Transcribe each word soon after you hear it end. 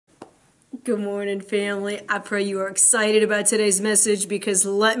Good morning, family. I pray you are excited about today's message because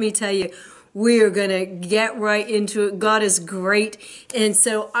let me tell you, we are going to get right into it. God is great. And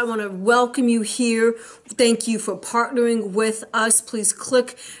so I want to welcome you here. Thank you for partnering with us. Please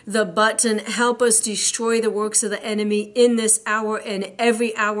click the button. Help us destroy the works of the enemy in this hour and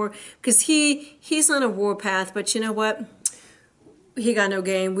every hour because he's on a warpath. But you know what? He got no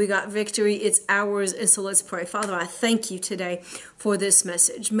game. We got victory. It's ours. And so let's pray. Father, I thank you today for this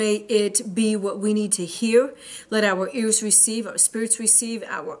message. May it be what we need to hear. Let our ears receive, our spirits receive,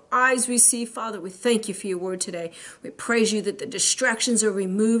 our eyes receive. Father, we thank you for your word today. We praise you that the distractions are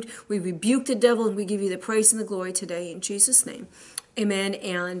removed. We rebuke the devil and we give you the praise and the glory today. In Jesus' name, amen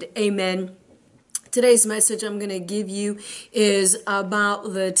and amen. Today's message I'm going to give you is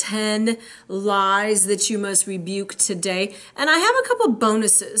about the 10 lies that you must rebuke today. And I have a couple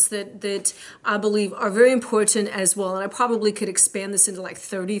bonuses that I believe are very important as well. And I probably could expand this into like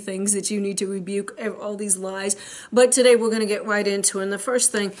 30 things that you need to rebuke, all these lies. But today we're going to get right into it. And the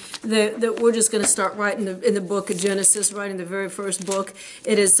first thing that we're just going to start right in the book of Genesis, right in the very first book.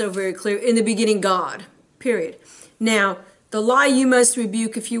 It is so very clear. In the beginning, God, period. Now, the lie you must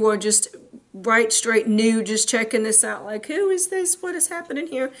rebuke if you are just right straight new, just checking this out, like, who is this? What is happening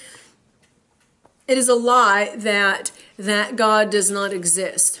here? It is a lie that God does not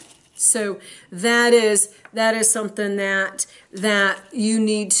exist. So that is something that you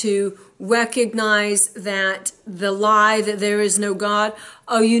need to recognize, that the lie that there is no God.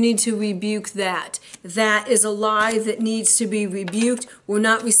 Oh, you need to rebuke that. That is a lie that needs to be rebuked. We're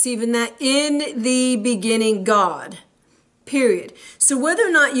not receiving that. In the beginning, God. Period. So whether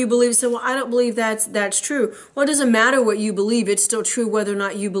or not you believe, so well, I don't believe that's true. Well, it doesn't matter what you believe. It's still true whether or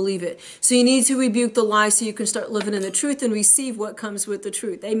not you believe it. So you need to rebuke the lie so you can start living in the truth and receive what comes with the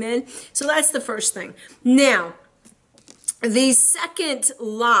truth. Amen. So that's the first thing. Now, the second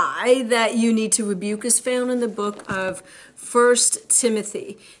lie that you need to rebuke is found in the book of 1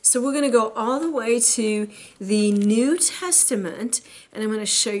 Timothy. So we're going to go all the way to the New Testament, and I'm going to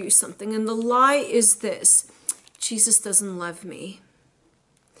show you something. And the lie is this: Jesus doesn't love me.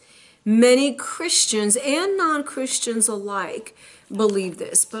 Many Christians and non-Christians alike believe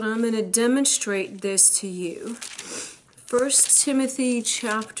this, but I'm going to demonstrate this to you. 1 Timothy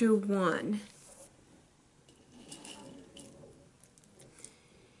chapter 1.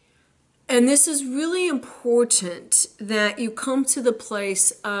 And this is really important that you come to the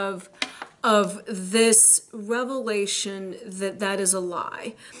place of this revelation that is a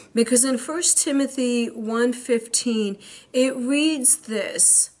lie. Because in 1 Timothy 1:15, it reads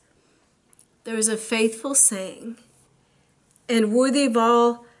this: there is a faithful saying and worthy of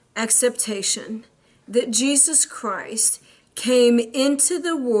all acceptation that Jesus Christ came into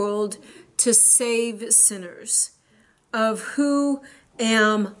the world to save sinners, of who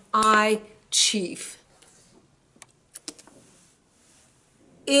am I chief.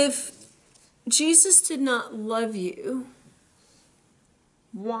 If Jesus did not love you,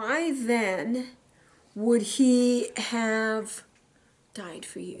 why then would he have died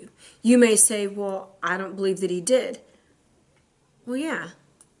for you? You may say, well, I don't believe that he did. Well, yeah.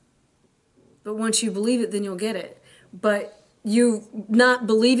 But once you believe it, then you'll get it. But you not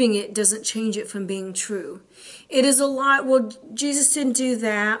believing it doesn't change it from being true. It is a lie. Well, Jesus didn't do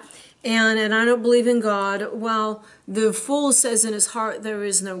that, and I don't believe in God. Well, the fool says in his heart there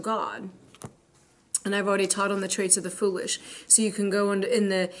is no God. And I've already taught on the traits of the foolish. So you can go in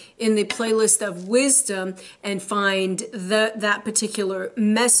the playlist of wisdom and find that particular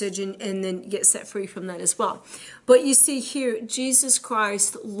message and then get set free from that as well. But you see here, Jesus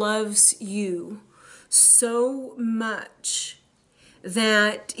Christ loves you so much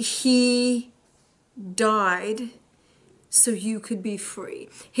that he died so you could be free.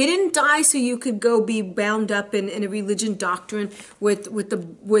 He didn't die so you could go be bound up in a religion doctrine with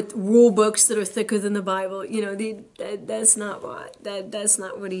rule books that are thicker than the Bible. You know, that's not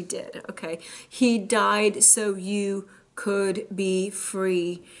what he did. Okay, he died so you could be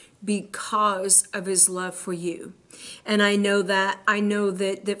free because of his love for you. And I know that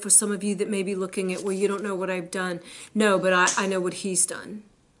for some of you that may be looking at, well, you don't know what I've done. No, but I know what he's done.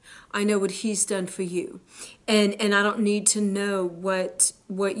 I know what he's done for you. And I don't need to know what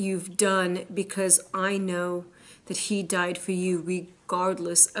you've done, because I know that he died for you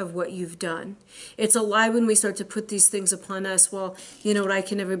regardless of what you've done. It's a lie when we start to put these things upon us. Well, you know what, I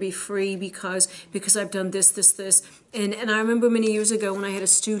can never be free because I've done this. And I remember many years ago when I had a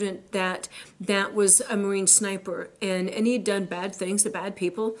student that was a Marine sniper, and he'd done bad things to bad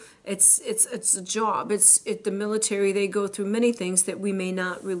people. It's a job. The military, they go through many things that we may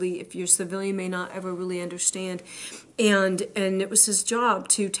not really, if you're civilian, may not ever really understand. And it was his job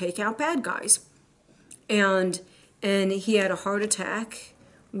to take out bad guys. And he had a heart attack,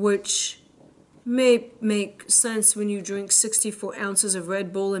 which may make sense when you drink 64 ounces of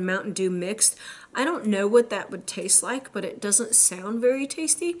Red Bull and Mountain Dew mixed. I don't know what that would taste like, but it doesn't sound very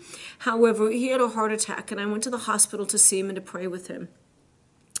tasty. However, he had a heart attack, and I went to the hospital to see him and to pray with him.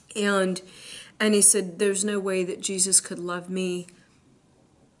 And he said, there's no way that Jesus could love me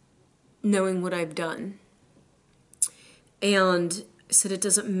knowing what I've done. And I said, it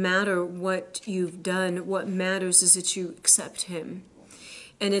doesn't matter what you've done. What matters is that you accept him.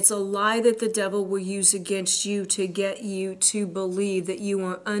 And it's a lie that the devil will use against you to get you to believe that you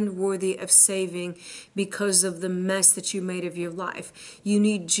are unworthy of saving because of the mess that you made of your life. You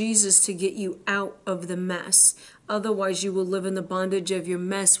need Jesus to get you out of the mess. Otherwise, you will live in the bondage of your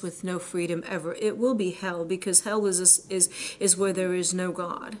mess with no freedom ever. It will be hell, because hell is where there is no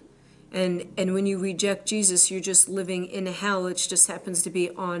God. And when you reject Jesus, you're just living in hell. It just happens to be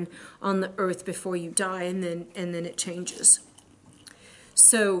on the earth before you die, and then it changes.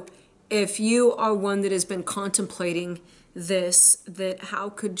 So if you are one that has been contemplating this, that how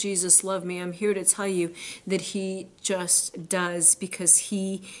could Jesus love me, I'm here to tell you that he just does, because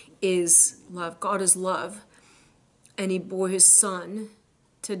he is love. God is love, and he bore his son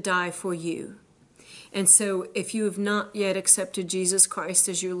to die for you. And so if you have not yet accepted Jesus Christ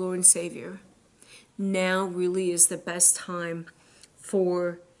as your Lord and Savior, now really is the best time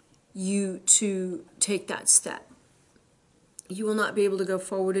for you to take that step. You will not be able to go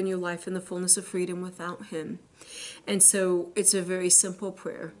forward in your life in the fullness of freedom without him. And so it's a very simple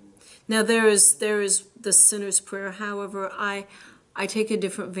prayer. Now there is the sinner's prayer. However, I take a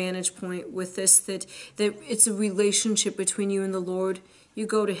different vantage point with this, that it's a relationship between you and the Lord. You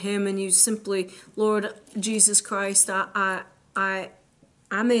go to him and you simply, Lord Jesus Christ, I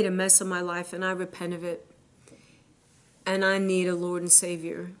made a mess of my life and I repent of it. And I need a Lord and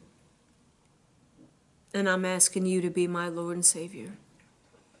Savior. And I'm asking you to be my Lord and Savior.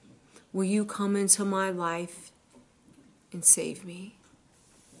 Will you come into my life and save me?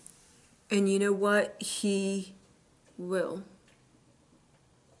 And you know what? He will.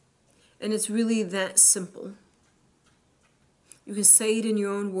 And it's really that simple. You can say it in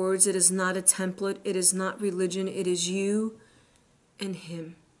your own words. It is not a template. It is not religion. It is you and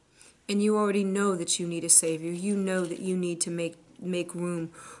him. And you already know that you need a Savior. You know that you need to make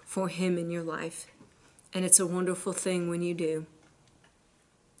room for him in your life. And it's a wonderful thing when you do.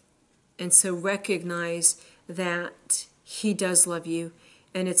 And so recognize that he does love you.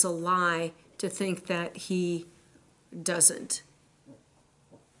 And it's a lie to think that he doesn't.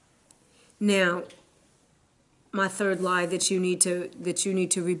 Now, my third lie that you need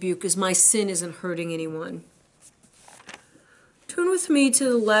to rebuke is my sin isn't hurting anyone. Turn with me to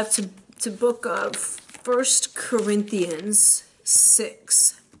the left to book of 1 Corinthians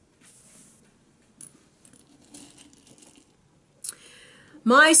 6.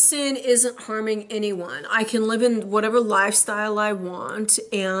 My sin isn't harming anyone. I can live in whatever lifestyle I want,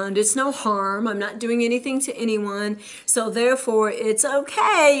 and it's no harm. I'm not doing anything to anyone, so therefore it's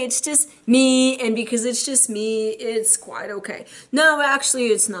okay. It's just me, and because it's just me, it's quite okay. No, actually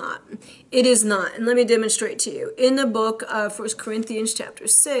it's not. It is not, and let me demonstrate to you. In the book of 1 Corinthians chapter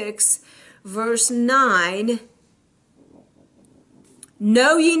 6, verse 9,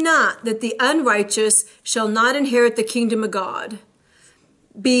 know ye not that the unrighteous shall not inherit the kingdom of God?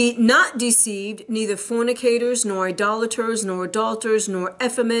 Be not deceived, neither fornicators, nor idolaters, nor adulterers, nor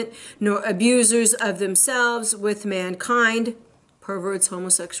effeminate, nor abusers of themselves with mankind, perverts,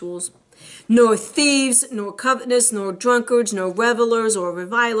 homosexuals, nor thieves, nor covetous, nor drunkards, nor revelers, or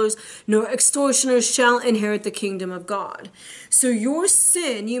revilers, nor extortioners shall inherit the kingdom of God. So your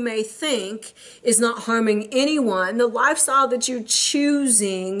sin, you may think, is not harming anyone. The lifestyle that you're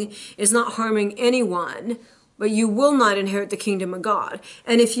choosing is not harming anyone, but you will not inherit the kingdom of God.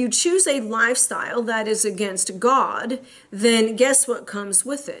 And if you choose a lifestyle that is against God, then guess what comes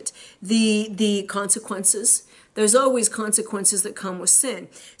with it? The consequences. There's always consequences that come with sin.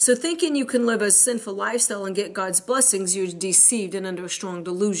 So thinking you can live a sinful lifestyle and get God's blessings, you're deceived and under a strong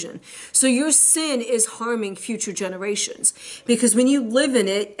delusion. So your sin is harming future generations, because when you live in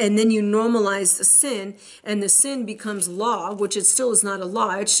it and then you normalize the sin and the sin becomes law, which it still is not a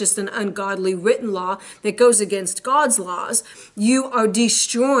law, it's just an ungodly written law that goes against God's laws, you are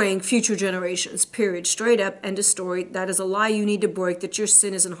destroying future generations, period. Straight up, end of story. That is a lie you need to break, that your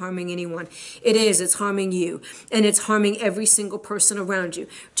sin isn't harming anyone. It is. It's harming you. And it's harming every single person around you.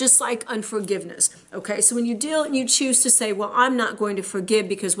 Just like unforgiveness. Okay, so when you deal and you choose to say, well, I'm not going to forgive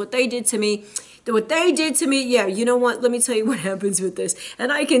because what they did to me, yeah, you know what? Let me tell you what happens with this.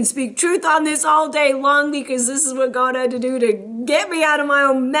 And I can speak truth on this all day long, because this is what God had to do to get me out of my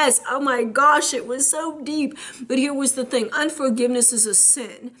own mess. Oh my gosh, it was so deep. But here was the thing. Unforgiveness is a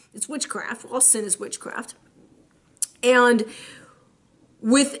sin. It's witchcraft. All sin is witchcraft. And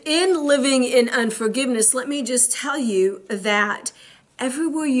within living in unforgiveness, let me just tell you that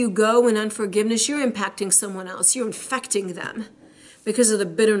everywhere you go in unforgiveness, you're impacting someone else. You're infecting them because of the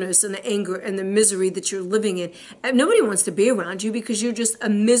bitterness and the anger and the misery that you're living in. And nobody wants to be around you because you're just a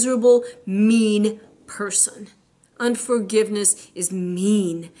miserable, mean person. Unforgiveness is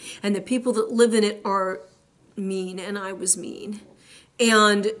mean. And the people that live in it are mean. And I was mean.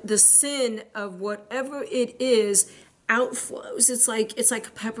 And the sin of whatever it is outflows. It's like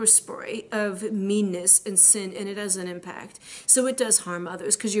a pepper spray of meanness and sin, and it has an impact. So it does harm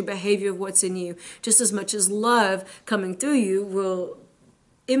others, because your behavior of what's in you, just as much as love coming through you will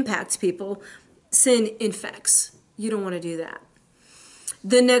impact people, sin infects. You don't want to do that.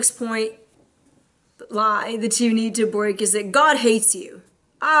 The next point, lie that you need to break, is that God hates you.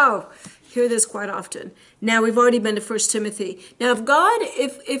 Oh, hear this quite often. Now, we've already been to 1 Timothy. Now, if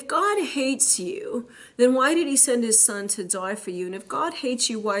God hates you, then why did he send his son to die for you? And if God hates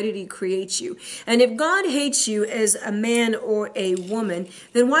you, why did he create you? And if God hates you as a man or a woman,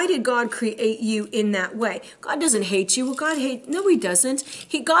 then why did God create you in that way? God doesn't hate you. No, he doesn't.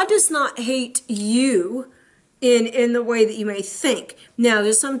 God does not hate you in the way that you may think. Now,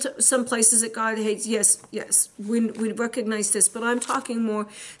 there's some places that God hates. Yes, we recognize this, but I'm talking more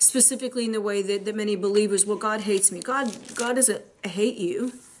specifically in the way that many believers, well, God hates me. God doesn't hate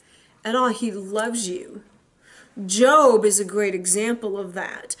you at all. He loves you. Job is a great example of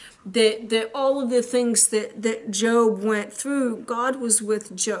that. That all of the things that Job went through, God was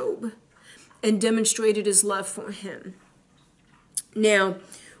with Job and demonstrated his love for him. Now,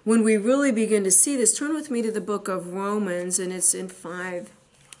 when we really begin to see this, turn with me to the book of Romans, and it's in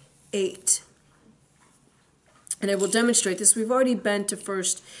 5:8. And I will demonstrate this. We've already been to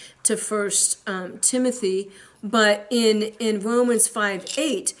first Timothy, but in Romans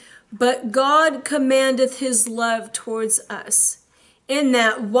 5:8, but God commandeth his love towards us, in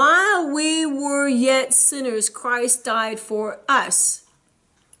that while we were yet sinners, Christ died for us.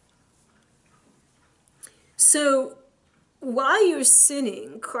 So, while you're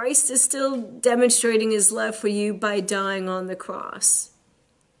sinning, Christ is still demonstrating his love for you by dying on the cross.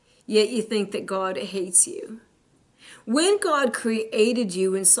 Yet you think that God hates you. When God created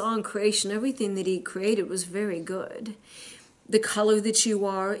you and saw in creation everything that he created was very good. The color that you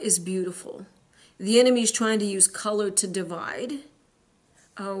are is beautiful. The enemy is trying to use color to divide.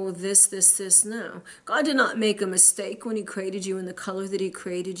 Oh, this. No. God did not make a mistake when he created you in the color that he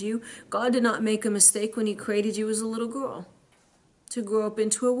created you. God did not make a mistake when he created you as a little girl to grow up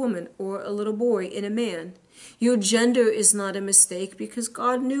into a woman, or a little boy in a man. Your gender is not a mistake, because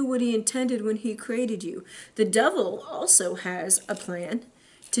God knew what he intended when he created you. The devil also has a plan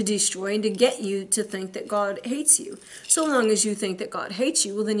to destroy and to get you to think that God hates you. So long as you think that God hates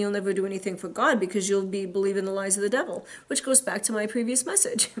you, well, then you'll never do anything for God, because you'll be believing the lies of the devil, which goes back to my previous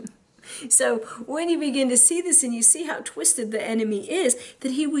message. So when you begin to see this and you see how twisted the enemy is,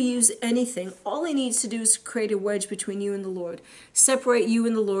 that he will use anything. All he needs to do is create a wedge between you and the Lord, separate you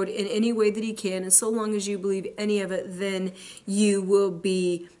and the Lord in any way that he can. And so long as you believe any of it, then you will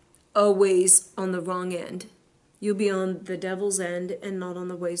be always on the wrong end. You'll be on the devil's end and not on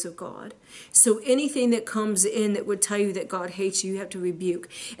the ways of God. So anything that comes in that would tell you that God hates you, you have to rebuke.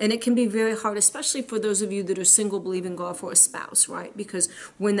 And it can be very hard, especially for those of you that are single, believing God for a spouse, right? Because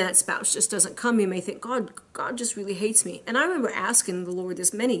when that spouse just doesn't come, you may think, God just really hates me. And I remember asking the Lord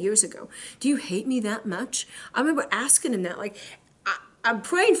this many years ago, do you hate me that much? I remember asking him that, like, I'm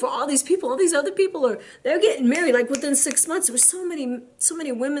praying for all these people. All these other people they're getting married like within 6 months. There were so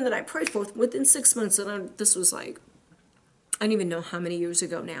many women that I prayed for within 6 months. And this was like, I don't even know how many years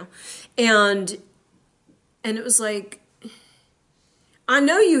ago now. And it was like, I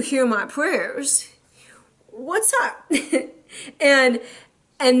know you hear my prayers. What's up? and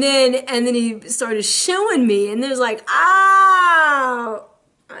and then he started showing me, and there's like, oh,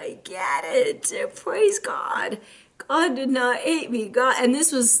 I get it. Praise God. God did not hate me. God, and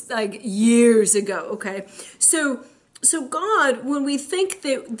this was like years ago. Okay, so God, when we think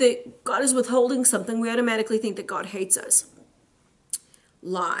that God is withholding something, we automatically think that God hates us.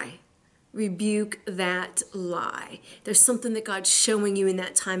 Lie. Rebuke that lie. There's something that God's showing you in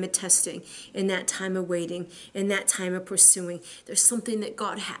that time of testing, in that time of waiting, in that time of pursuing. There's something that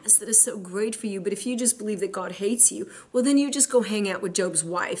God has that is so great for you. But if you just believe that God hates you, well, then you just go hang out with Job's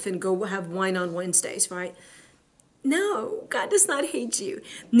wife and go have wine on Wednesdays, right? No, God does not hate you.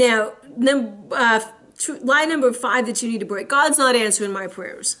 Now, lie number 5 that you need to break. God's not answering my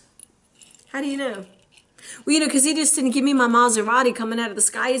prayers. How do you know? Well, because he just didn't give me my Maserati coming out of the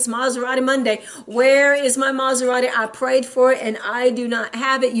sky. It's Maserati Monday. Where is my Maserati? I prayed for it and I do not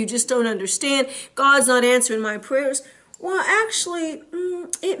have it. You just don't understand. God's not answering my prayers. Well, actually,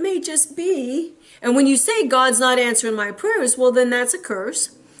 it may just be. And when you say God's not answering my prayers, well, then that's a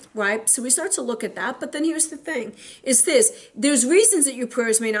curse. Right? So we start to look at that. But then here's the thing. Is this. There's reasons that your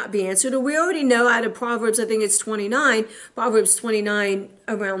prayers may not be answered. Or we already know out of Proverbs, I think it's 29, Proverbs 29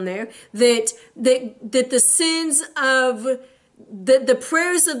 around there, that the sins of the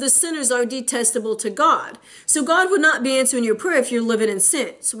prayers of the sinners are detestable to God. So God would not be answering your prayer if you're living in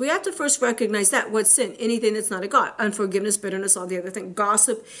sin. So we have to first recognize that. What's sin? Anything that's not a God. Unforgiveness, bitterness, all the other things.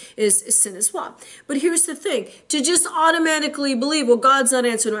 Gossip is sin as well. But here's the thing. To just automatically believe, well, God's not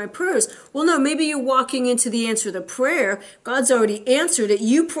answering my prayers. Well, no, maybe you're walking into the answer to the prayer. God's already answered it.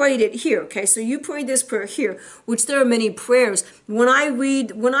 You prayed it here. Okay, so you prayed this prayer here, which there are many prayers. When I read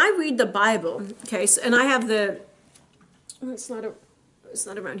the Bible, okay, so, and I have the... It's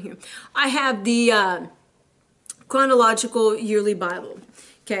not around here. I have the chronological yearly Bible.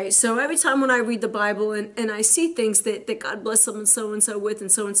 Okay, so every time when I read the Bible and I see things that God bless them and so with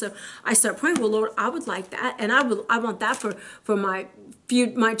and so, I start praying, well, Lord, I would like that. And I want that for my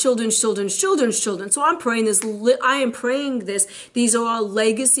children's children. So I'm praying this. I am praying this. These are all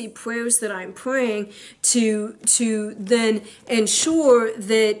legacy prayers that I'm praying to then ensure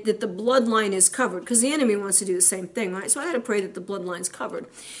that the bloodline is covered, because the enemy wants to do the same thing, right? So I got to pray that the bloodline's covered.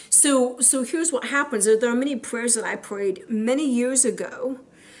 So here's what happens. There are many prayers that I prayed many years ago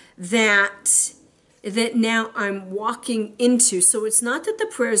that now I'm walking into. So it's not that the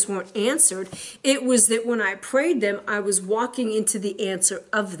prayers weren't answered. It was that when I prayed them, I was walking into the answer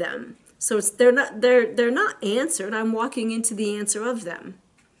of them. So they're not answered. I'm walking into the answer of them.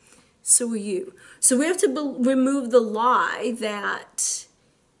 So are you. So we have to remove the lie that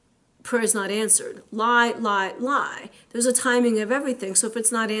prayer is not answered. Lie. There's a timing of everything. So if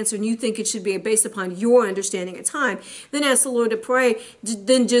it's not answered and you think it should be based upon your understanding of time, then ask the Lord to pray.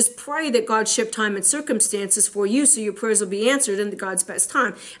 Then just pray that God shift time and circumstances for you so your prayers will be answered in God's best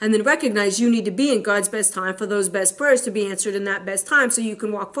time. And then recognize you need to be in God's best time for those best prayers to be answered in that best time so you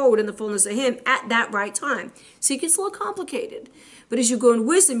can walk forward in the fullness of Him at that right time. See, it gets a little complicated. But as you go in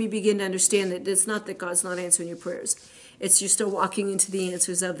wisdom, you begin to understand that it's not that God's not answering your prayers. It's you're still walking into the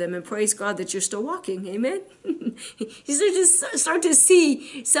answers of them. And praise God that you're still walking. Amen? You start to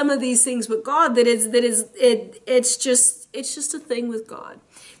see some of these things with God it's just a thing with God.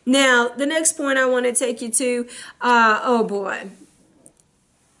 Now, the next point I want to take you to, oh boy.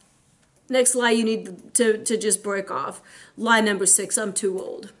 Next lie you need to just break off. Lie number 6, I'm too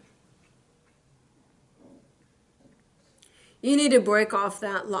old. You need to break off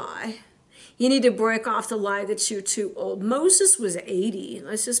that lie. You need to break off the lie that you're too old. Moses was 80.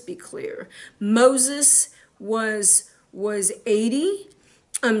 Let's just be clear. Moses was 80.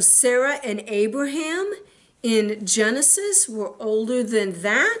 Sarah and Abraham in Genesis were older than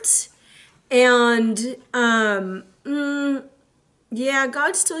that. And yeah,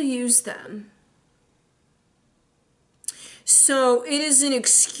 God still used them. So it is an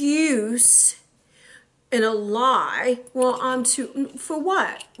excuse and a lie. Well, for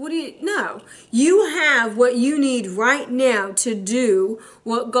what? What do you know? You have what you need right now to do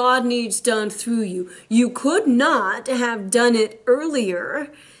what God needs done through you. You could not have done it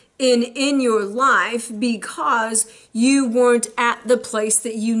earlier in your life because you weren't at the place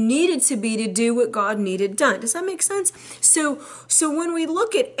that you needed to be to do what God needed done. Does that make sense? So when we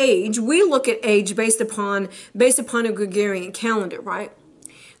look at age, we look at age based upon a Gregorian calendar, right?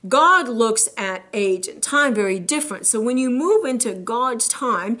 God looks at age and time very different. So when you move into God's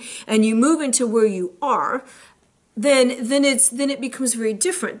time and you move into where you are, then it becomes very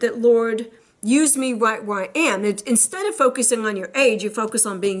different. That Lord, use me right where I am. Instead of focusing on your age, you focus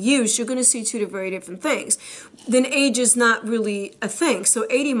on being used, you're going to see two very different things. Then age is not really a thing. So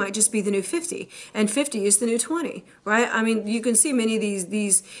 80 might just be the new 50, and 50 is the new 20, right? I mean, you can see many of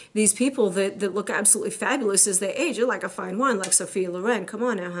these people that look absolutely fabulous as they age. They're like a fine wine, like Sophia Loren. Come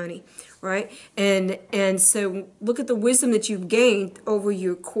on now, honey. Right? And so look at the wisdom that you've gained over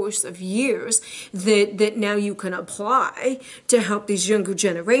your course of years that now you can apply to help these younger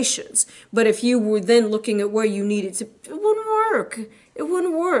generations. But if you were then looking at where you needed to, it wouldn't work. It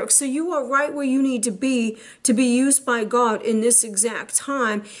wouldn't work. So you are right where you need to be used by God in this exact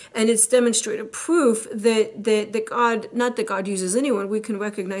time. And it's demonstrated proof that God, not that God uses anyone, we can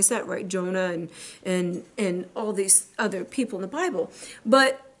recognize that, right? Jonah and all these other people in the Bible.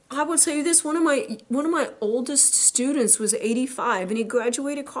 But I will tell you this, one of my oldest students was 85, and he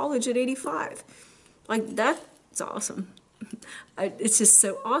graduated college at 85. Like, that's awesome. It's just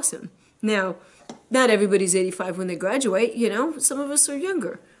so awesome. Now, not everybody's 85 when they graduate, you know. Some of us are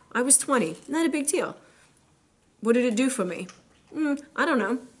younger. I was 20. Not a big deal. What did it do for me? I don't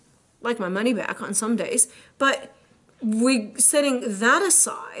know. Like my money back on some days. But setting that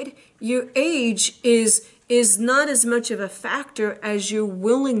aside, your age is not as much of a factor as your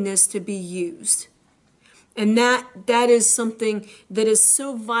willingness to be used. And that is something that is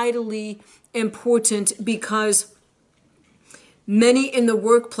so vitally important, because many in the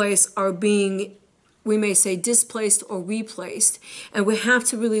workplace are being, we may say, displaced or replaced. And we have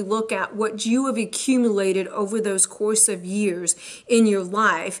to really look at what you have accumulated over those course of years in your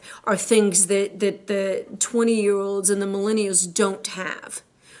life are things that the 20-year-olds and the millennials don't have.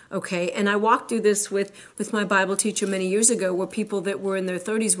 Okay, and I walked through this with my Bible teacher many years ago, where people that were in their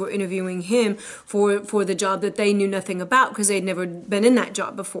 30s were interviewing him for the job that they knew nothing about, because they'd never been in that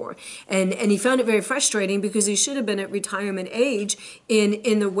job before. And he found it very frustrating, because he should have been at retirement age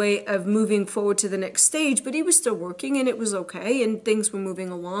in the way of moving forward to the next stage, but he was still working, and it was okay, and things were moving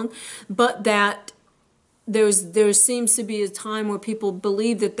along. But that there seems to be a time where people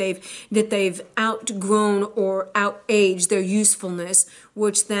believe that they've outgrown or outaged their usefulness,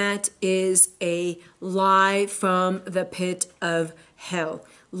 which that is a lie from the pit of hell.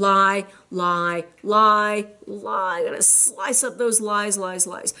 Lie, lie, lie, lie. I'm gonna slice up those lies.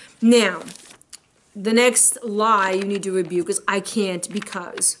 Now, the next lie you need to rebuke is I can't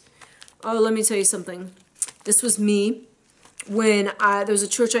because. Oh, let me tell you something. This was me. When there was a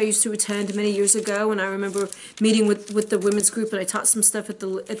church I used to attend many years ago, and I remember meeting with the women's group, and I taught some stuff at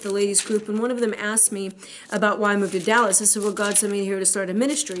the ladies group, and one of them asked me about why I moved to Dallas. I said, well, God sent me here to start a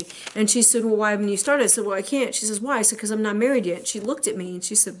ministry. And she said, well, why haven't you started? I said, well, I can't. She says, why? I said, because I'm not married yet. She looked at me and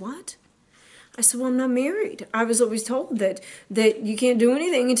she said, what? I said, well, I'm not married. I was always told that you can't do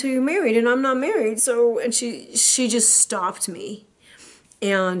anything until you're married, and I'm not married. So, and she just stopped me,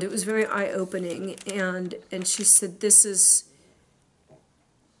 and it was very eye-opening. And she said,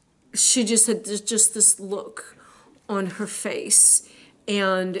 she just had just this look on her face,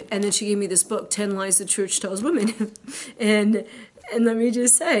 and then she gave me this book, 10 Lies the Church Tells Women, and let me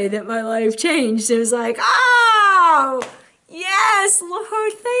just say that my life changed. It was like, oh, yes,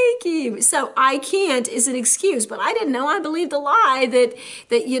 Lord, thank you. So I can't is an excuse, but I didn't know. I believed the lie that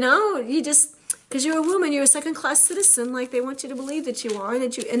you know, you just, because you're a woman, you're a second-class citizen, like they want you to believe that you are, and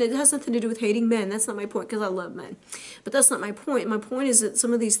it has nothing to do with hating men. That's not my point, because I love men. But that's not my point. My point is that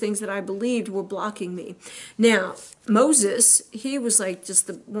some of these things that I believed were blocking me. Now, Moses, he was like just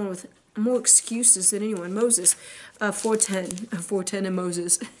the one with more excuses than anyone. Moses, 4:10 in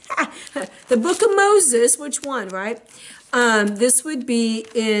Moses. The book of Moses, which one, right? This would be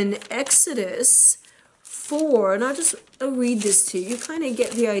in Exodus 4, and I'll just read this to you. You kind of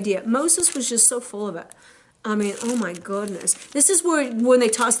get the idea. Moses was just so full of it. I mean, oh my goodness. This is when they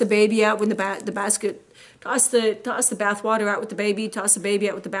toss the baby out, when the basket, toss the bathwater out with the baby, toss the baby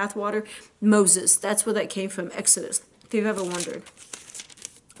out with the bathwater. Moses, that's where that came from, Exodus, if you've ever wondered.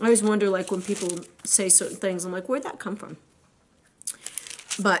 I always wonder, like, when people say certain things, I'm like, where'd that come from?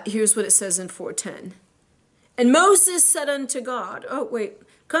 But here's what it says in 4:10. And Moses said unto God, oh, wait,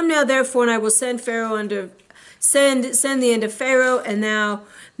 come now, therefore, and I will send thee unto Pharaoh, and thou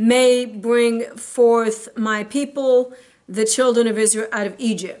may bring forth my people, the children of Israel, out of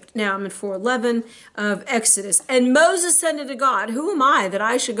Egypt. Now I'm in 4:11 of Exodus. And Moses said unto God, who am I that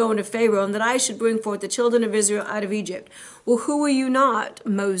I should go unto Pharaoh, and that I should bring forth the children of Israel out of Egypt? Well, who are you not,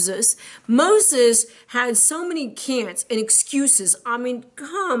 Moses? Moses had so many can'ts and excuses. I mean,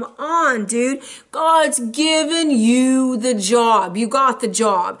 come on, dude. God's given you the job. You got the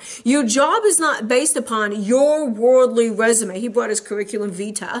job. Your job is not based upon your worldly resume. He brought his curriculum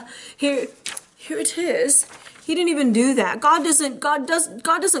vitae. Here it is. He didn't even do that. God doesn't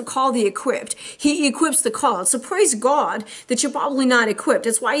call the equipped. He equips the called. So praise God that you're probably not equipped.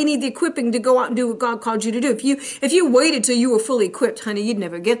 That's why you need the equipping to go out and do what God called you to do. If you waited till you were fully equipped, honey, you'd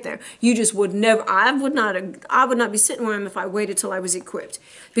never get there. You just would never. I would not be sitting where I am if I waited till I was equipped.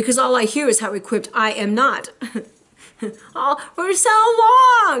 Because all I hear is how equipped I am not. Oh, for so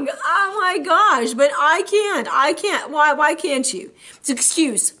long. Oh my gosh, but I can't. Why can't you? It's an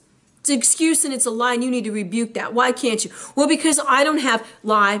excuse. It's an excuse and it's a lie, and you need to rebuke that. Why can't you? Well, because I don't have,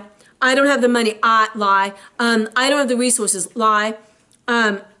 lie. I don't have the money, lie. I don't have the resources, lie.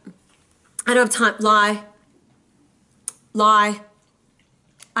 I don't have time, lie. Lie.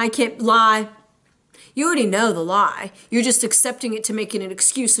 I can't, lie. You already know the lie. You're just accepting it to make it an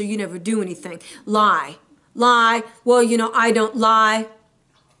excuse so you never do anything. Lie. Lie. Well, I don't lie.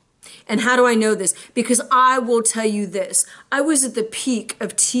 And how do I know this? Because I will tell you this. I was at the peak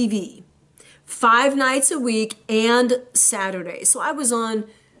of TV 5 nights a week and Saturday. So I was on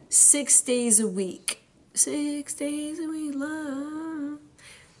 6 days a week. 6 days a week, love.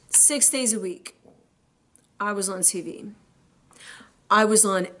 6 days a week. I was on TV. I was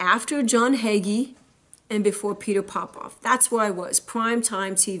on after John Hagee and before Peter Popoff. That's where I was,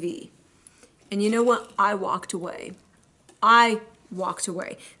 primetime TV. And you know what? I walked away. I walked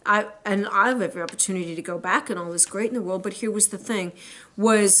away. I have every opportunity to go back and all is great in the world, but here was the thing,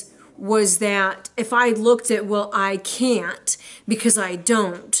 was that if I looked at, well, I can't because I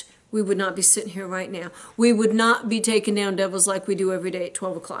don't, we would not be sitting here right now. We would not be taking down devils like we do every day at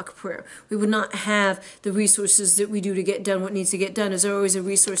 12 o'clock prayer. We would not have the resources that we do to get done what needs to get done. Is there always a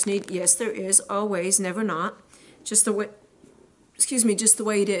resource need? Yes, there is. Always, never not. Just the way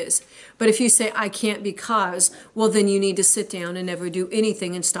it is. But if you say, I can't because, well, then you need to sit down and never do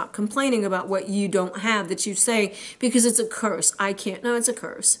anything and stop complaining about what you don't have that you say, because it's a curse. I can't. No, it's a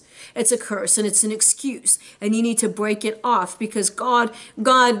curse. It's a curse and it's an excuse. And you need to break it off because God,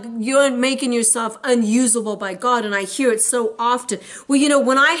 you're making yourself unusable by God. And I hear it so often. Well,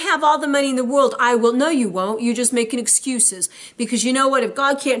 when I have all the money in the world, I will. No, you won't. You're just making excuses. Because you know what? If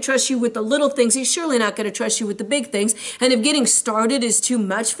God can't trust you with the little things, He's surely not going to trust you with the big things. And if getting started is too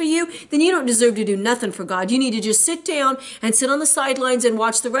much for you, then you don't deserve to do nothing for God. You need to just sit down and sit on the sidelines and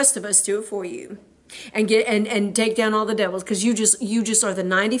watch the rest of us do it for you. And take down all the devils, because you just are the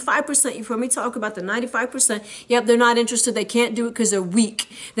 95%. You've heard me talk about the 95%. Yep, they're not interested. They can't do it because they're weak.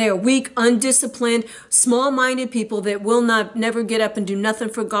 They are weak, undisciplined, small-minded people that will never get up and do nothing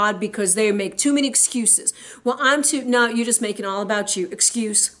for God because they make too many excuses. Well, no, you're just making it all about you.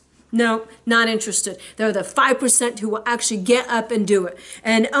 Excuse. No, not interested. They're the 5% who will actually get up and do it.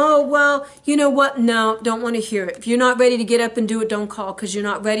 And, oh, well, you know what? No, don't want to hear it. If you're not ready to get up and do it, don't call, because you're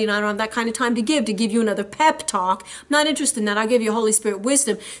not ready, and I don't have that kind of time to give you another pep talk. I'm not interested in that. I'll give you Holy Spirit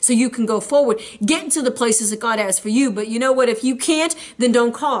wisdom so you can go forward. Get into the places that God has for you. But you know what? If you can't, then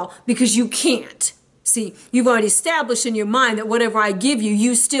don't call, because you can't. See, you've already established in your mind that whatever I give you,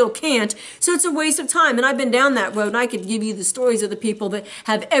 you still can't. So it's a waste of time. And I've been down that road, and I could give you the stories of the people that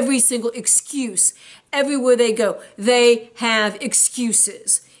have every single excuse. Everywhere they go, they have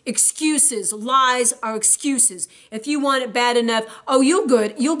excuses. Excuses. Lies are excuses. If you want it bad enough, oh, you'll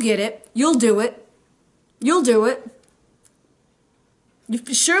get it. You'll do it. You'll do it.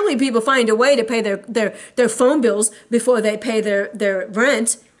 Surely people find a way to pay their phone bills before they pay their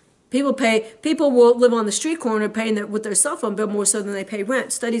rent. People will live on the street corner paying with their cell phone bill more so than they pay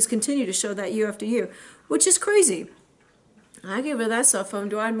rent. Studies continue to show that year after year, which is crazy. I give her that cell phone.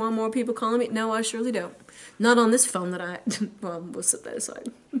 Do I want more people calling me? No, I surely don't. Not on this phone well, we'll set that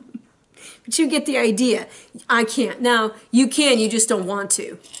aside. But you get the idea. I can't. Now, you can, you just don't want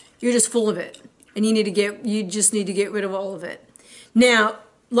to. You're just full of it. And you just need to get rid of all of it. Now,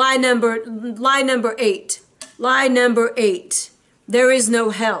 lie number 8. Lie number 8. There is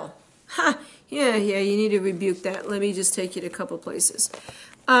no hell. Yeah, you need to rebuke that. Let me just take you to a couple places.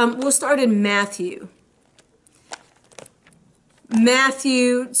 We'll start in Matthew.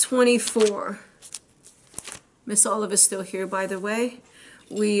 Matthew 24. Miss Oliver's still here, by the way.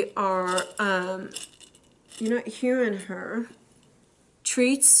 We are, you're not hearing her.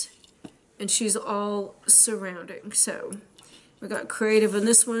 Treats, and she's all surrounding. So we got creative in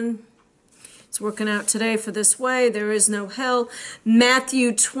this one. It's working out today for this way. There is no hell.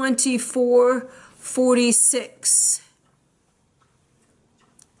 Matthew 24:46.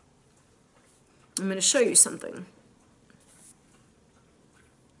 I'm going to show you something.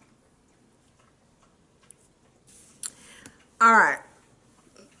 All right.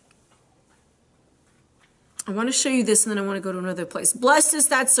 I want to show you this, and then I want to go to another place. Blessed is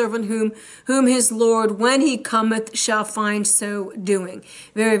that servant whom his Lord, when he cometh, shall find so doing.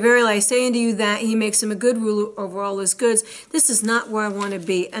 Very verily I say unto you that he makes him a good ruler over all his goods. This is not where I want to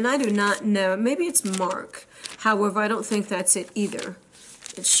be, and I do not know. Maybe it's Mark. However, I don't think that's it either.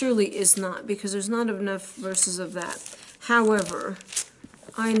 It surely is not, because there's not enough verses of that. However,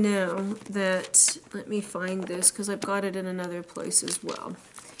 I know that, let me find this, because I've got it in another place as well.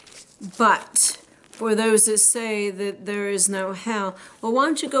 But for those that say that there is no hell, well, why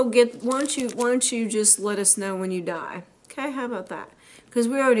don't you just let us know when you die? Okay, how about that? Because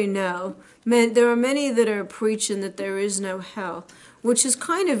we already know. There are many that are preaching that there is no hell, which is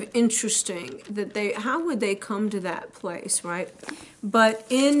kind of interesting that how would they come to that place, right? But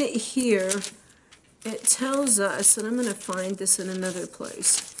in here, it tells us, and I'm going to find this in another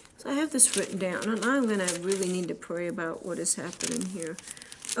place. So I have this written down, and I'm going to really need to pray about what is happening here.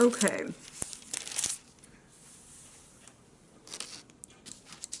 Okay.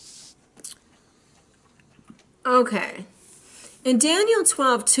 Okay. In Daniel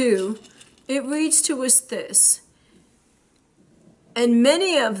 12:2, it reads to us this: and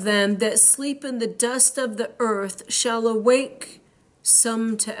many of them that sleep in the dust of the earth shall awake,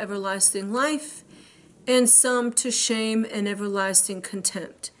 some to everlasting life, and some to shame and everlasting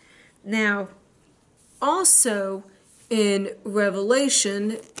contempt. Now, also in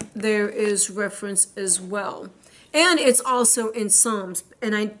Revelation, there is reference as well. And it's also in Psalms,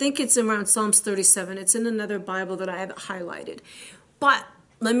 and I think it's around Psalms 37. It's in another Bible that I have highlighted. But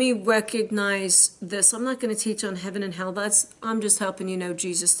let me recognize this. I'm not going to teach on heaven and hell. I'm just helping you know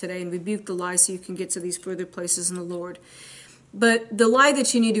Jesus today and rebuke the lie so you can get to these further places in the Lord. But the lie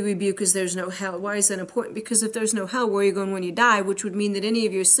that you need to rebuke is there's no hell. Why is that important? Because if there's no hell, where are you going when you die? Which would mean that any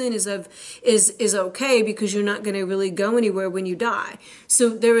of your sin is okay, because you're not going to really go anywhere when you die. So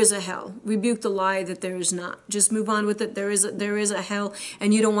there is a hell. Rebuke the lie that there is not. Just move on with it. There is a hell,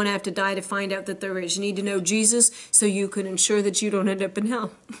 and you don't want to have to die to find out that there is. You need to know Jesus so you can ensure that you don't end up in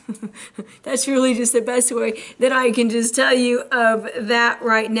hell. That's really just the best way that I can just tell you of that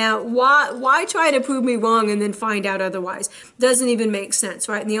right now. Why try to prove me wrong and then find out otherwise? Doesn't even make sense,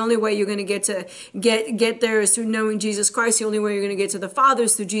 right? And the only way you're going to get there is through knowing Jesus Christ. The only way you're going to get to the Father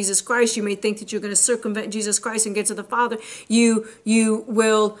is through Jesus Christ. You may think that you're going to circumvent Jesus Christ and get to the Father. You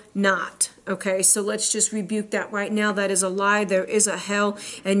will not. Okay, so let's just rebuke that right now. That is a lie. There is a hell,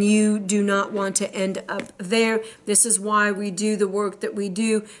 and you do not want to end up there. This is why we do the work that we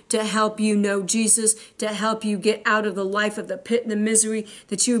do, to help you know Jesus, to help you get out of the life of the pit and the misery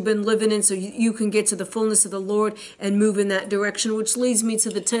that you've been living in, so you can get to the fullness of the Lord and move in that direction. Which leads me to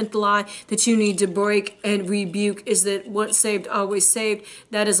the 10th lie that you need to break and rebuke, is that once saved, always saved.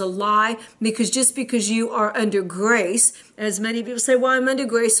 That is a lie, because just because you are under grace, as many people say, well, I'm under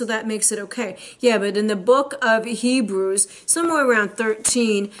grace, so that makes it okay. Yeah, but in the book of Hebrews, somewhere around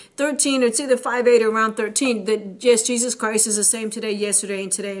 13, or it's either 5:8 or around 13, that yes, Jesus Christ is the same today, yesterday,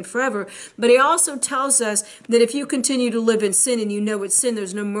 and today, and forever. But he also tells us that if you continue to live in sin and you know it's sin,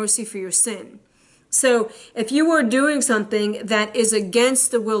 there's no mercy for your sin. So if you are doing something that is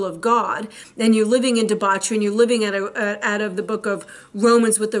against the will of God, and you're living in debauchery, and you're living out of the book of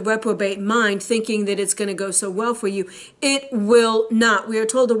Romans with the reprobate mind, thinking that it's going to go so well for you, it will not. We are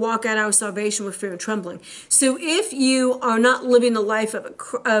told to walk out our salvation with fear and trembling. So if you are not living the life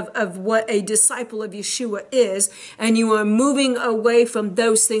of what a disciple of Yeshua is, and you are moving away from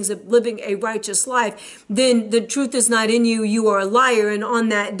those things of living a righteous life, then the truth is not in you. You are a liar. And on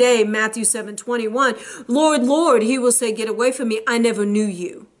that day, Matthew 7:21, Lord, Lord, he will say, get away from me. I never knew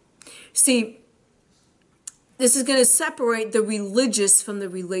you. See, this is going to separate the religious from the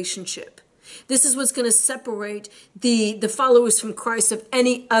relationship. This is what's going to separate the followers from Christ of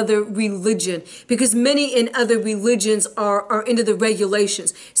any other religion, because many in other religions are into the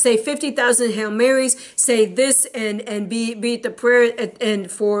regulations. Say 50,000 Hail Marys, say this and be at the prayer and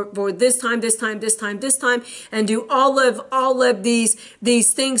for this time, and do all of these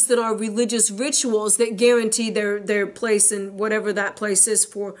things that are religious rituals that guarantee their place in whatever that place is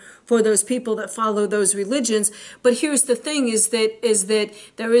for those people that follow those religions. But here's the thing: is that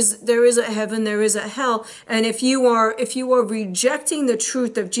there is a heaven, there is a hell, and if you are rejecting the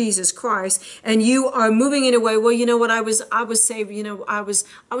truth of Jesus Christ and you are moving in a way, well, you know what, I was saved, I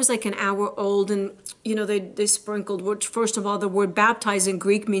was like an hour old, and they sprinkled, which first of all, the word baptize in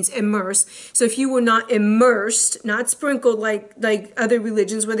Greek means immerse. So if you were not immersed, not sprinkled like other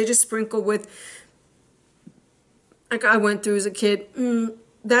religions where they just sprinkle with, like I went through as a kid,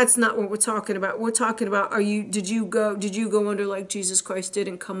 that's not what we're talking about. We're talking about, did you go under like Jesus Christ did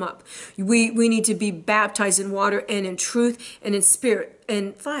and come up? We need to be baptized in water and in truth and in spirit.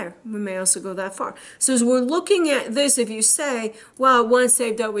 and fire. We may also go that far. So as we're looking at this, if you say, well, once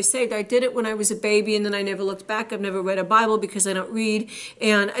saved, always saved. I did it when I was a baby and then I never looked back. I've never read a Bible because I don't read.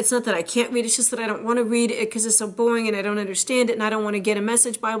 And it's not that I can't read. It's just that I don't want to read it because it's so boring and I don't understand it. And I don't want to get a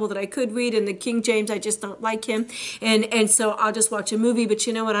message Bible that I could read. And the King James, I just don't like him. And so I'll just watch a movie. But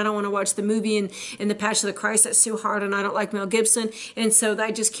you know what? I don't want to watch the movie in the Passion of the Christ. That's too hard. And I don't like Mel Gibson. And so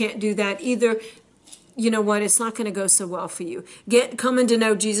I just can't do that either. You know what? It's not going to go so well for you. Coming to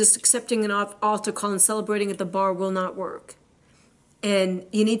know Jesus, accepting an altar call and celebrating at the bar will not work. And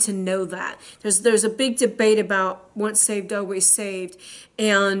you need to know that. There's a big debate about once saved, always saved.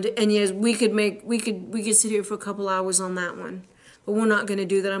 And yes, we could sit here for a couple hours on that one. But we're not going to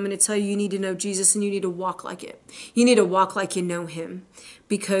do that. I'm going to tell you, you need to know Jesus and you need to walk like it. You need to walk like you know him,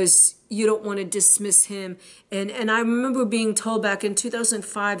 because you don't want to dismiss him. And I remember being told back in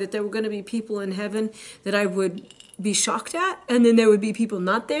 2005 that there were going to be people in heaven that I would be shocked at, and then there would be people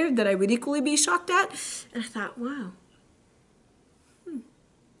not there that I would equally be shocked at. And I thought, wow.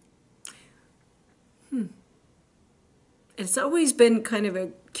 It's always been kind of a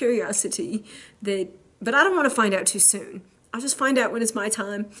curiosity but I don't want to find out too soon. I'll just find out when it's my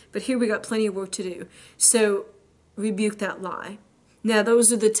time. But here we got plenty of work to do. So rebuke that lie. Now,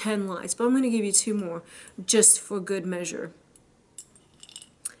 those are the 10 lies, but I'm going to give you 2 more just for good measure.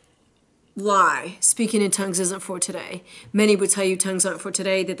 Lie. Speaking in tongues isn't for today. Many would tell you tongues aren't for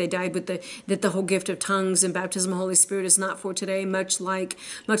today, that they died with that the whole gift of tongues and baptism of the Holy Spirit is not for today, much like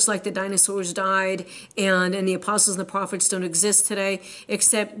the dinosaurs died and the apostles and the prophets don't exist today,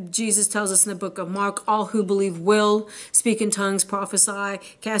 except Jesus tells us in the book of Mark, all who believe will speak in tongues, prophesy,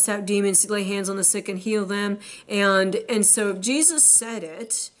 cast out demons, lay hands on the sick and heal them. And so if Jesus said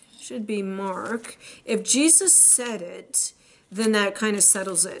it, should be Mark, if Jesus said it, then that kind of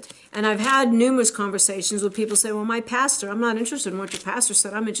settles it. And I've had numerous conversations with people say, well, my pastor, I'm not interested in what your pastor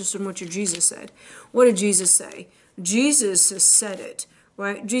said. I'm interested in what your Jesus said. What did Jesus say? Jesus has said it,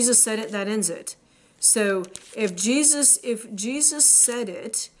 right? Jesus said it, that ends it. So if Jesus said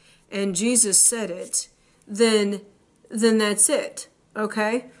it and Jesus said it, then that's it,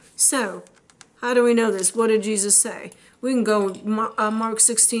 okay? So how do we know this? What did Jesus say? We can go Mark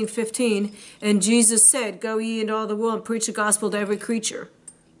 16:15, and Jesus said, go ye into all the world and preach the gospel to every creature.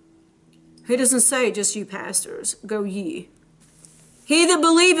 He doesn't say just you pastors, go ye. He that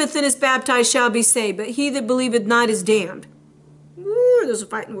believeth and is baptized shall be saved, but he that believeth not is damned. Ooh, those are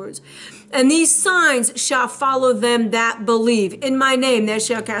fighting words. And these signs shall follow them that believe. In my name they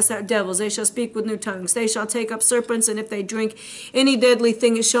shall cast out devils. They shall speak with new tongues. They shall take up serpents, and if they drink any deadly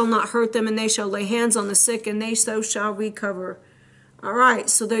thing, it shall not hurt them. And they shall lay hands on the sick, and they so shall recover. All right,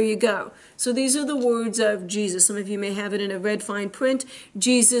 so there you go. So these are the words of Jesus. Some of you may have it in a red fine print.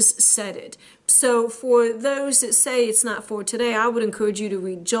 Jesus said it. So for those that say it's not for today, I would encourage you to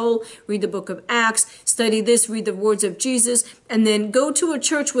read Joel, read the book of Acts, study this, read the words of Jesus, and then go to a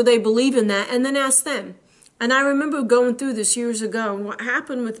church where they believe in that, and then ask them. And I remember going through this years ago, and what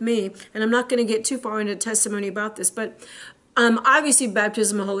happened with me, and I'm not going to get too far into testimony about this, but I received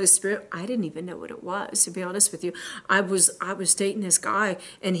baptism of the Holy Spirit. I didn't even know what it was, to be honest with you. I was dating this guy,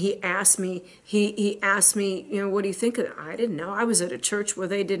 and he asked me, you know, what do you think of it? I didn't know. I was at a church where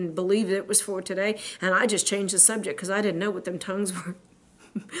they didn't believe that it was for today, and I just changed the subject because I didn't know what them tongues were.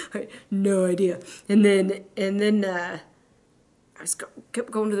 I had no idea. And then I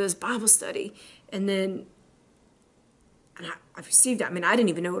kept going to this Bible study, and I received it. I mean, I didn't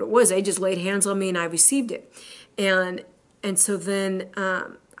even know what it was. They just laid hands on me, and I received it. And so then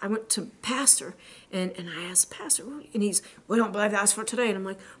I went to pastor, and I asked pastor, and he's, we don't believe that's for today. And I'm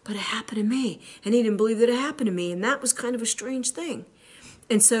like, but it happened to me. And he didn't believe that it happened to me. And that was kind of a strange thing.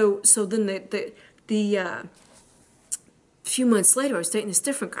 And so then the few months later, I was dating this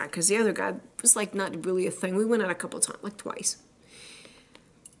different guy, because the other guy was like not really a thing. We went out a couple of times, like twice.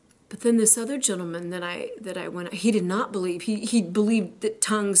 But then this other gentleman that I went, he did not believe. He believed that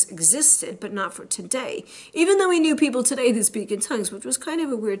tongues existed, but not for today. Even though he knew people today that speak in tongues, which was kind of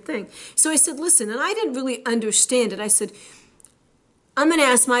a weird thing. So I said, listen, and I didn't really understand it. I said, I'm going to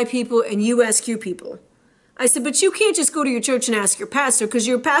ask my people, and you ask your people. I said, but you can't just go to your church and ask your pastor, because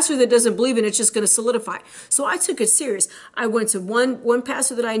your pastor that doesn't believe in it's just going to solidify. So I took it serious. I went to one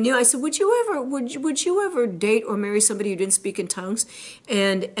pastor that I knew. I said, would you ever date or marry somebody who didn't speak in tongues?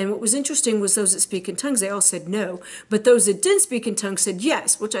 And what was interesting was those that speak in tongues, they all said no. But those that didn't speak in tongues said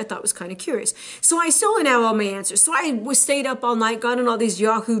yes, which I thought was kind of curious. So I still didn't have all my answers. So I stayed up all night, got in all these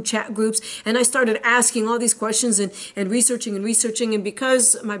Yahoo chat groups, and I started asking all these questions and researching. And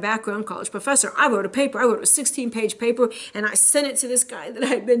because my background, college professor, I wrote a paper. I wrote a 16-page paper, and I sent it to this guy that I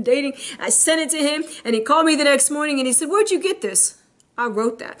had been dating. I sent it to him, and he called me the next morning, and he said, where'd you get this? I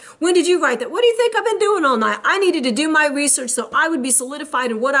wrote that. When did you write that? What do you think I've been doing all night? I needed to do my research so I would be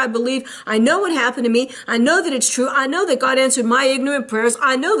solidified in what I believe. I know what happened to me. I know that it's true. I know that God answered my ignorant prayers.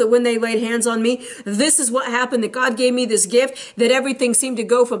 I know that when they laid hands on me, this is what happened, that God gave me this gift, that everything seemed to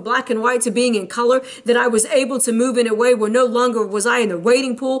go from black and white to being in color, that I was able to move in a way where no longer was I in the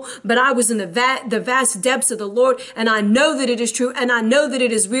waiting pool, but I was in the vast depths of the Lord. And I know that it is true, and I know that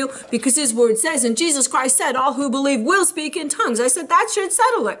it is real, because his word says, and Jesus Christ said, all who believe will speak in tongues. I said, that should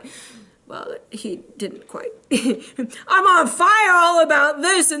settle it. Well, he didn't quite. I'm on fire all about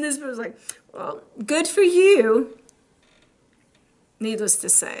this. And this was like, well, good for you. Needless to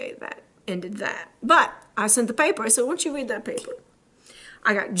say, that ended that. But I sent the paper. I said, why don't you read that paper?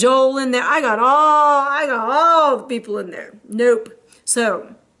 I got Joel in there. I got all the people in there. Nope.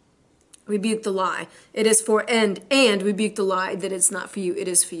 So, rebuke the lie. It is for and rebuke the lie that it's not for you. It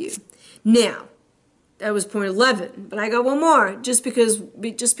is for you. Now, that was point 11, but I got one more. Just because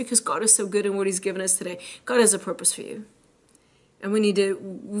God is so good in what he's given us today, God has a purpose for you. And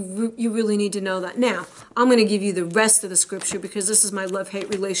you really need to know that. Now, I'm going to give you the rest of the scripture, because this is my love-hate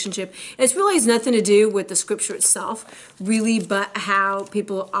relationship. It really has nothing to do with the scripture itself, really, but how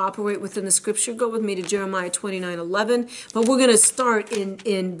people operate within the scripture. Go with me to Jeremiah 29:11. But we're going to start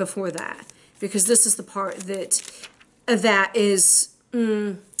in before that, because this is the part that is,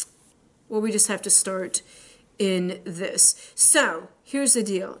 well, we just have to start in this. So, here's the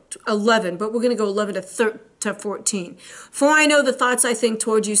deal. 11, but we're going to go 11 to 14. For I know the thoughts I think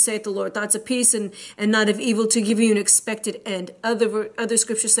toward you, saith the Lord, thoughts of peace and not of evil, to give you an expected end. Other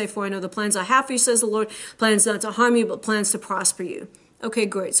scriptures say, for I know the plans I have for you, says the Lord, plans not to harm you, but plans to prosper you. Okay,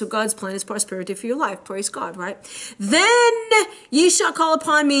 great. So God's plan is prosperity for your life. Praise God, right? Then ye shall call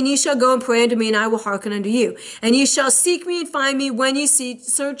upon me, and ye shall go and pray unto me, and I will hearken unto you. And ye shall seek me and find me when ye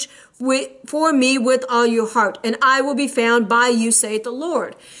search for me with all your heart, and I will be found by you, saith the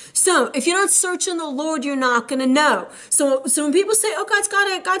Lord. So if you're not searching the Lord, you're not going to know. So when people say, oh, God's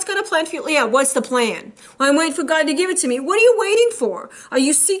got a plan for you. Yeah, what's the plan? Well, I'm waiting for God to give it to me. What are you waiting for? Are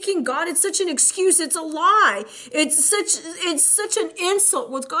you seeking God? It's such an excuse. It's a lie. It's such an insult.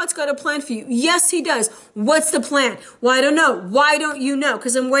 Well, God's got a plan for you. Yes, he does. What's the plan? Well, I don't know. Why don't you know?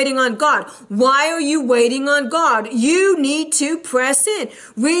 Because I'm waiting on God. Why are you waiting on God? You need to press in.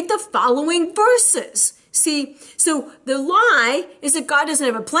 Read the following verses. See, so the lie is that God doesn't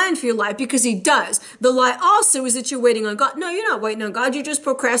have a plan for your life, because he does. The lie also is that you're waiting on God. No, you're not waiting on God. You're just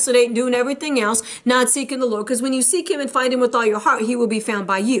procrastinating, doing everything else, not seeking the Lord. Because when you seek him and find him with all your heart, he will be found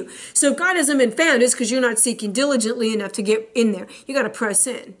by you. So if God hasn't been found, it's because you're not seeking diligently enough to get in there. You got to press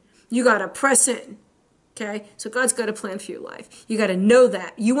in. You got to press in. Okay, so God's got a plan for your life. You got to know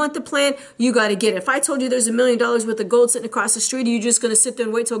that. You want the plan, you got to get it. If I told you there's $1 million worth of gold sitting across the street, are you just going to sit there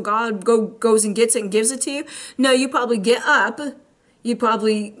and wait till God goes and gets it and gives it to you? No, you probably get up. You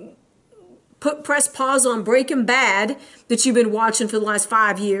probably press pause on Breaking Bad that you've been watching for the last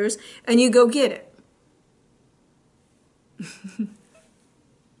 5 years, and you go get it.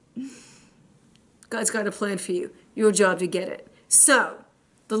 God's got a plan for you. Your job to get it. So,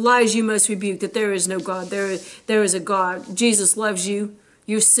 the lies you must rebuke, that there is no God. There is a God. Jesus loves you.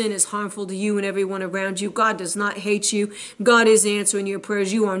 Your sin is harmful to you and everyone around you. God does not hate you. God is answering your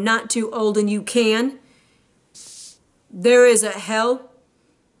prayers. You are not too old, and you can. There is a hell.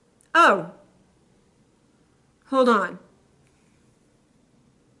 Oh, hold on.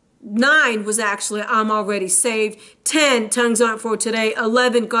 9 was actually, I'm already saved. 10, tongues aren't for today.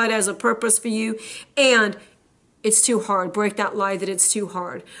 11, God has a purpose for you. And it's too hard. Break that lie that it's too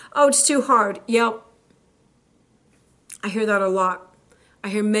hard. Oh, it's too hard. Yep. I hear that a lot. I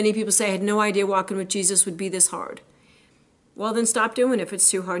hear many people say, I had no idea walking with Jesus would be this hard. Well, then stop doing it if it's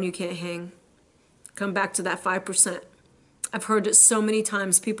too hard and you can't hang. Come back to that 5%. I've heard it so many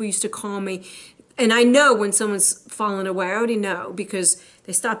times. People used to call me, and I know when someone's fallen away. I already know, because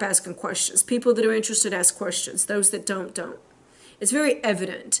they stop asking questions. People that are interested ask questions. Those that don't. It's very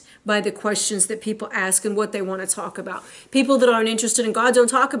evident by the questions that people ask and what they want to talk about. People that aren't interested in God don't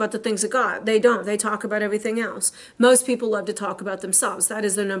talk about the things of God. They don't. They talk about everything else. Most people love to talk about themselves. That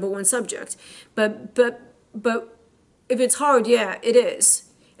is their number one subject. But if it's hard, yeah, it is.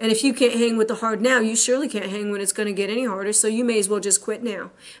 And if you can't hang with the hard now, you surely can't hang when it's going to get any harder. So you may as well just quit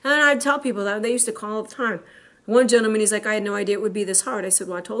now. And I tell people that. They used to call all the time. One gentleman, he's like, I had no idea it would be this hard. I said,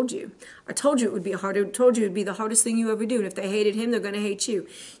 well, I told you. I told you it would be hard. I told you it would be the hardest thing you ever do. And if they hated him, they're going to hate you.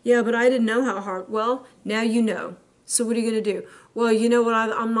 Yeah, but I didn't know how hard. Well, now you know. So what are you going to do? Well, you know what?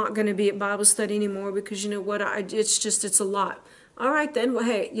 I'm not going to be at Bible study anymore, because you know what? It's a lot. All right, then. Well,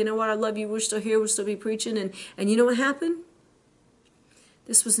 hey, you know what? I love you. We're still here. We'll still be preaching. And you know what happened?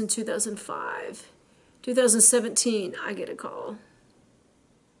 This was in 2005. 2017, I get a call.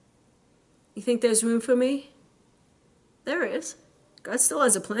 You think there's room for me? There is. God still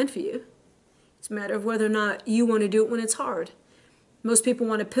has a plan for you. It's a matter of whether or not you want to do it when it's hard. Most people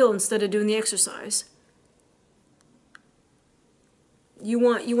want a pill instead of doing the exercise. You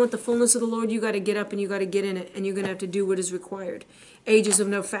want the fullness of the Lord, you got to get up and you got to get in it, and you're going to have to do what is required. Age is of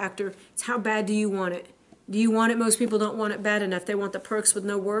no factor. It's how bad do you want it? Do you want it? Most people don't want it bad enough. They want the perks with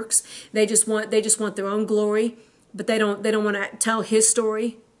no works. They just want their own glory, but they don't want to tell his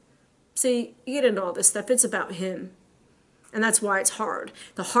story. See, you get into all this stuff. It's about him. And that's why it's hard.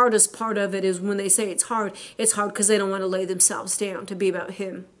 The hardest part of it is when they say it's hard because they don't want to lay themselves down to be about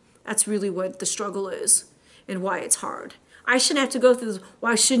him. That's really what the struggle is and why it's hard. I shouldn't have to go through this.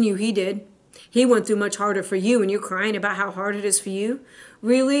 Why shouldn't you? He did. He went through much harder for you, and you're crying about how hard it is for you?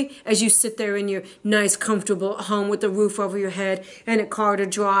 Really? As you sit there in your nice, comfortable home with a roof over your head and a car to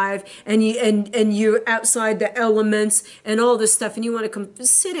drive, and you're outside the elements and all this stuff, and you want to come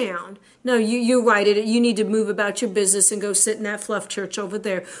sit down. No, you're right. You need to move about your business and go sit in that fluff church over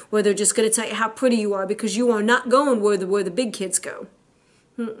there where they're just going to tell you how pretty you are, because you are not going where the big kids go.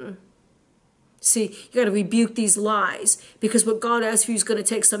 See, you got to rebuke these lies, because what God asks for you is going to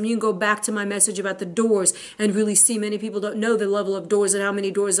take something. You can go back to my message about the doors and really see many people don't know the level of doors and how many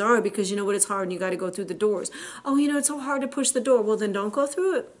doors there are, because you know what, it's hard and you got to go through the doors. Oh, it's so hard to push the door. Well, then don't go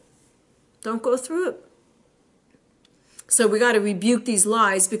through it. Don't go through it. So we got to rebuke these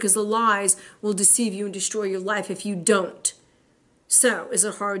lies, because the lies will deceive you and destroy your life if you don't. So, is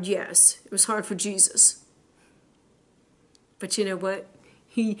it hard? Yes. It was hard for Jesus. But you know what?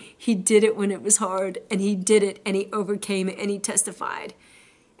 He did it when it was hard, and he did it, and he overcame it, and he testified.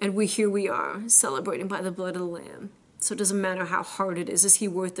 And here we are, celebrating by the blood of the Lamb. So it doesn't matter how hard it is. Is he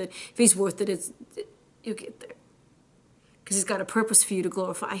worth it? If he's worth it, you'll get there. Because he's got a purpose for you to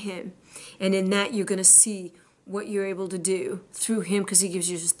glorify him. And in that, you're going to see what you're able to do through him, because he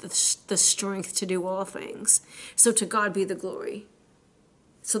gives you the strength to do all things. So to God be the glory.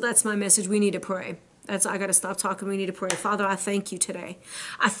 So that's my message. We need to pray. I got to stop talking. We need to pray. Father, I thank you today.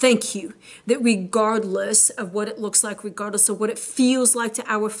 I thank you that regardless of what it looks like, regardless of what it feels like to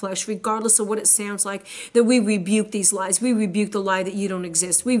our flesh, regardless of what it sounds like, that we rebuke these lies. We rebuke the lie that you don't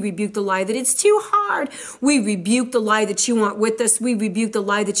exist. We rebuke the lie that it's too hard. We rebuke the lie that you aren't with us. We rebuke the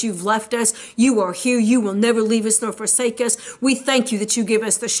lie that you've left us. You are here. You will never leave us nor forsake us. We thank you that you give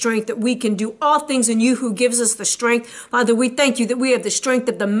us the strength that we can do all things in you who gives us the strength. Father, we thank you that we have the strength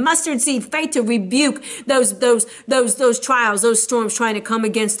of the mustard seed faith to rebuke those trials, those storms trying to come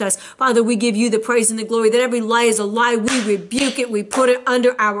against us. Father, we give you the praise and the glory that every lie is a lie. We rebuke it. We put it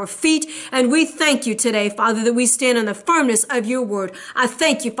under our feet. And we thank you today, Father, that we stand on the firmness of your word. I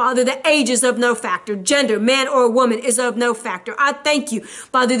thank you, Father, that age is of no factor. Gender, man or woman, is of no factor. I thank you,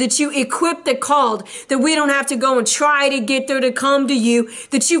 Father, that you equip the called, that we don't have to go and try to get there to come to you,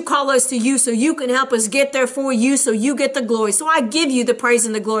 that you call us to you so you can help us get there for you, so you get the glory. So I give you the praise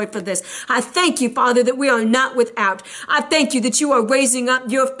and the glory for this. I thank you, Father, that we are not without. I thank you that you are raising up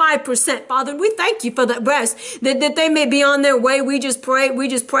your 5%, Father. We thank you for that rest, that they may be on their way. We just pray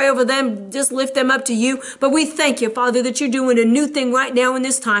over them, just lift them up to you. But we thank you, Father, that you're doing a new thing right now in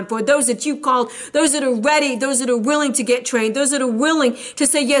this time for those that you called, those that are ready, those that are willing to get trained, those that are willing to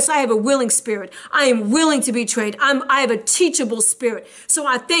say, yes, I have a willing spirit. I am willing to be trained. I have a teachable spirit. So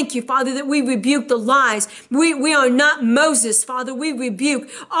I thank you, Father, that we rebuke the lies. We are not Moses, Father. We rebuke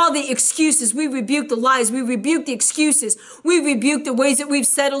all the excuses. We rebuke the lies. We rebuke the excuses. We rebuke the ways that we've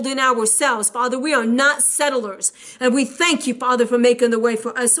settled in ourselves. Father, we are not settlers. And we thank you, Father, for making the way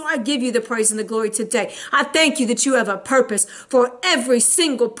for us. So I give you the praise and the glory today. I thank you that you have a purpose for every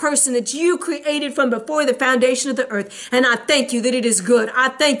single person that you created from before the foundation of the earth. And I thank you that it is good. I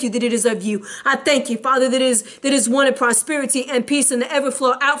thank you that it is of you. I thank you, Father, that is one of prosperity and peace and the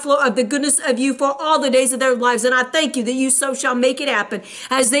outflow of the goodness of you for all the days of their lives. And I thank you that you so shall make it happen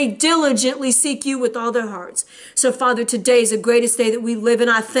as they diligently seek you with all their hearts. So, Father, today is the greatest day that we live, and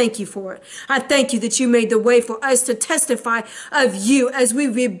I thank you for it. I thank you that you made the way for us to testify of you as we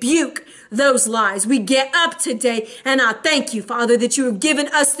rebuke those lies. We get up today, and I thank you, Father, that you have given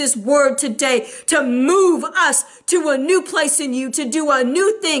us this word today to move us to a new place in you, to do a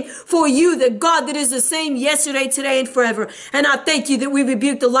new thing for you, the God that is the same yesterday, today, and forever. And I thank you that we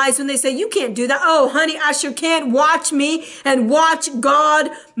rebuke the lies when they say, you can't do that. Oh, honey, I sure can. Watch me and watch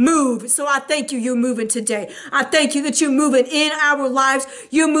God move. So I thank you, you're moving today. I thank you that you're moving in our lives.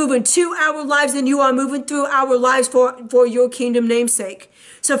 You're moving to our lives, and you are moving through our lives for your kingdom name's sake.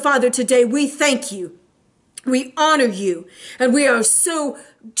 So, Father, today we thank you. We honor you, and we are so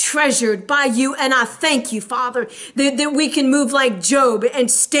treasured by you. And I thank you, Father, that we can move like Job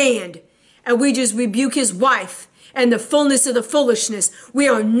and stand. And we just rebuke his wife. and the fullness of the foolishness. We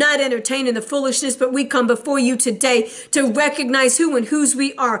are not entertaining the foolishness, but we come before you today to recognize who and whose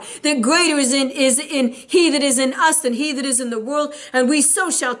we are. That greater is in he that is in us than he that is in the world. And we so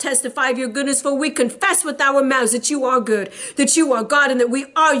shall testify of your goodness, for we confess with our mouths that you are good, that you are God, and that we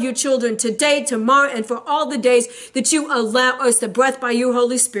are your children today, tomorrow, and for all the days that you allow us the breath by your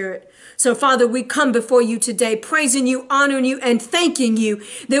Holy Spirit. So, Father, we come before you today, praising you, honoring you, and thanking you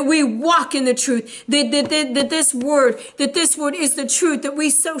that we walk in the truth, that this word is the truth, that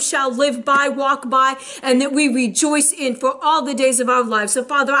we so shall live by, walk by, and that we rejoice in for all the days of our lives. So,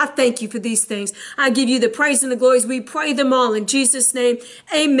 Father, I thank you for these things. I give you the praise and the glories. We pray them all in Jesus' name.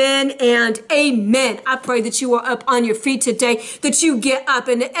 Amen and amen. I pray that you are up on your feet today, that you get up,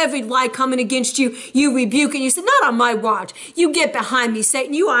 and that every lie coming against you, you rebuke, and you say, not on my watch. You get behind me,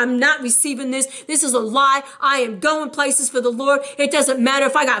 Satan. You are not receiving this. This is a lie. I am going places for the Lord. It doesn't matter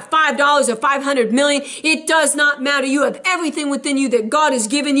if I got $5 or 500 million. It does not matter. You have everything within you that God has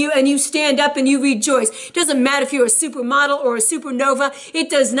given you, and you stand up and you rejoice. It doesn't matter if you're a supermodel or a supernova. It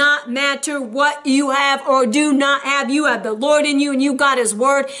does not matter what you have or do not have. You have the Lord in you, and you got his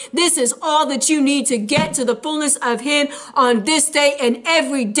word. This is all that you need to get to the fullness of him on this day and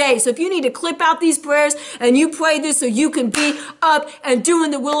every day. So if you need to clip out these prayers and you pray this so you can be up and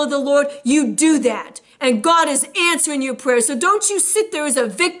doing the will of the Lord, you do that. And God is answering your prayers. So don't you sit there as a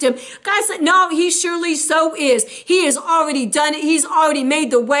victim. God said, no, he surely so is. He has already done it. He's already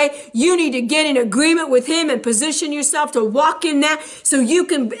made the way. You need to get in agreement with him and position yourself to walk in that so you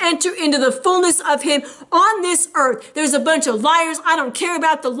can enter into the fullness of him on this earth. There's a bunch of liars. I don't care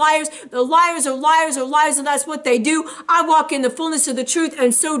about the liars. The liars are liars are liars, and that's what they do. I walk in the fullness of the truth,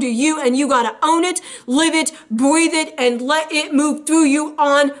 and so do you. And you got to own it, live it, breathe it, and let it move through you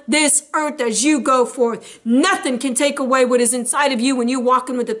on this earth as you go forth. Nothing can take away what is inside of you when you're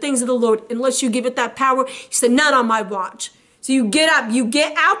walking with the things of the Lord unless you give it that power. You say, not on my watch. So you get up, you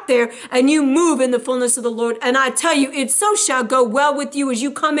get out there, and you move in the fullness of the Lord. And I tell you, it so shall go well with you as you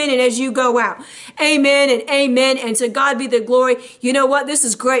come in and as you go out. Amen and amen. And to God be the glory. You know what? This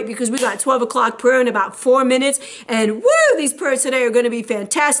is great because we got 12 o'clock prayer in about 4 minutes. And woo, these prayers today are going to be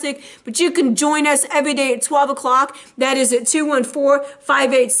fantastic. But you can join us every day at 12 o'clock. That is at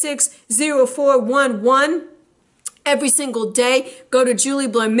 214-586-0411. Every single day, go to Julie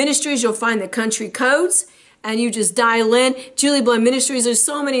Blair Ministries. You'll find the country codes. And you just dial in. Julie Blair Ministries. There's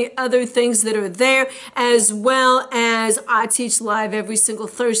so many other things that are there, as well as I teach live every single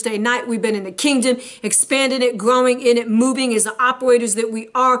Thursday night. We've been in the kingdom, expanding it, growing in it, moving as the operators that we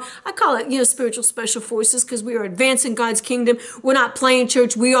are. I call it, spiritual special forces, because we are advancing God's kingdom. We're not playing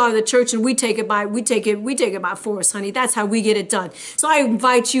church. We are the church, and we take it by force, honey. That's how we get it done. So I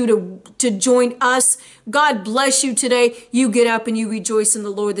invite you to join us. God bless you today. You get up and you rejoice in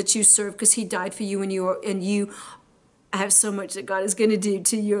the Lord that you serve, because he died for you, and you have so much that God is going to do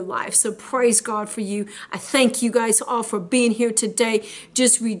to your life. So praise God for you. I thank you guys all for being here today.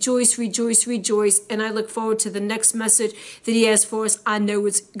 Just rejoice, rejoice, rejoice. And I look forward to the next message that he has for us. I know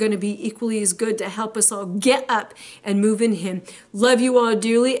it's going to be equally as good to help us all get up and move in him. Love you all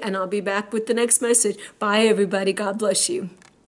dearly, and I'll be back with the next message. Bye, everybody. God bless you.